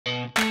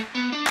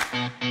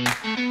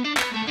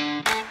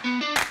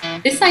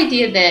This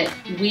idea that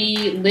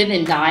we live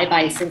and die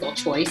by a single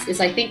choice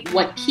is, I think,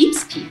 what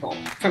keeps people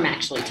from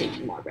actually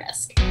taking more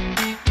risk.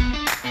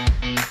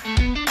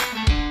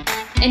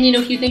 And,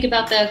 if you think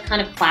about the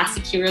kind of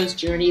classic hero's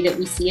journey that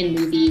we see in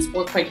movies,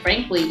 or quite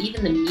frankly,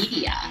 even the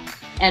media,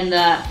 and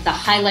the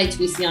highlights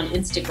we see on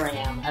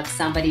Instagram of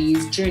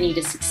somebody's journey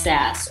to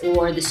success,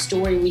 or the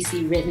story we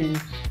see written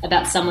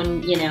about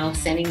someone,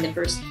 sending the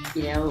first,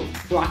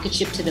 rocket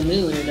ship to the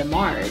moon or to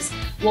Mars,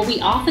 what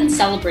we often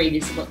celebrate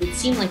is what would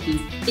seem like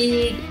these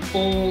big,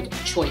 bold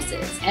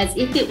choices, as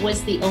if it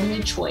was the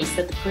only choice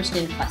that the person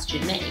in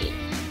question made.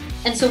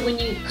 And so when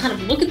you kind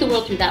of look at the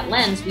world through that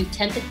lens, we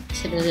tend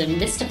to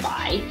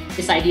mystify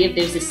this idea of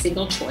there's a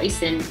single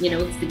choice and,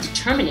 it's the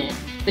determinant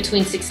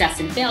between success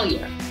and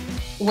failure.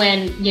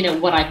 When,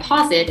 what I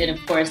posit, and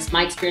of course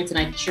my experience, and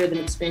I'm sure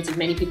the experience of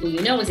many people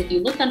is if you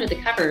look under the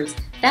covers,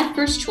 that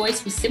first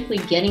choice was simply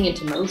getting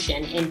into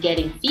motion and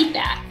getting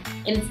feedback.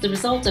 And it's the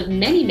result of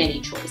many, many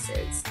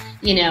choices,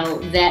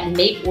 that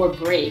make or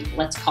break,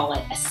 let's call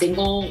it a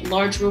single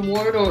large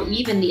reward, or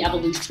even the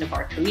evolution of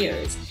our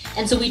careers.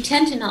 And so we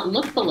tend to not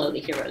look below the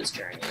hero's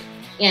journey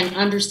and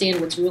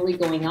understand what's really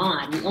going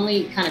on. We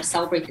only kind of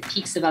celebrate the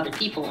peaks of other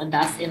people, and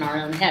thus in our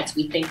own heads,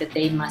 we think that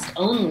they must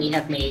only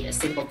have made a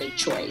single big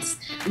choice,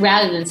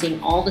 rather than seeing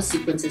all the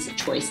sequences of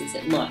choices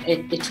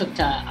it took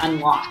to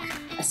unlock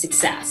a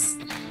success.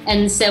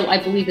 And so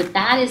I believe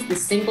that is the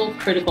single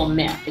critical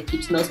myth that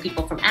keeps most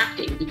people from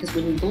acting, because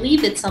when you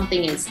believe that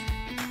something is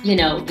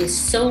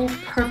so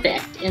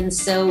perfect and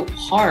so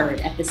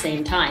hard at the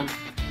same time,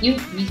 you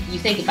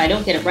think, if I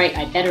don't get it right,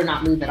 I better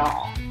not move at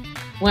all.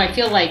 When I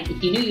feel like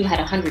if you knew you had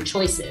 100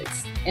 choices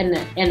and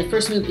the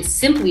first move is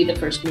simply the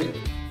first move,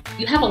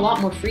 you have a lot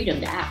more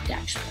freedom to act,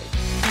 actually.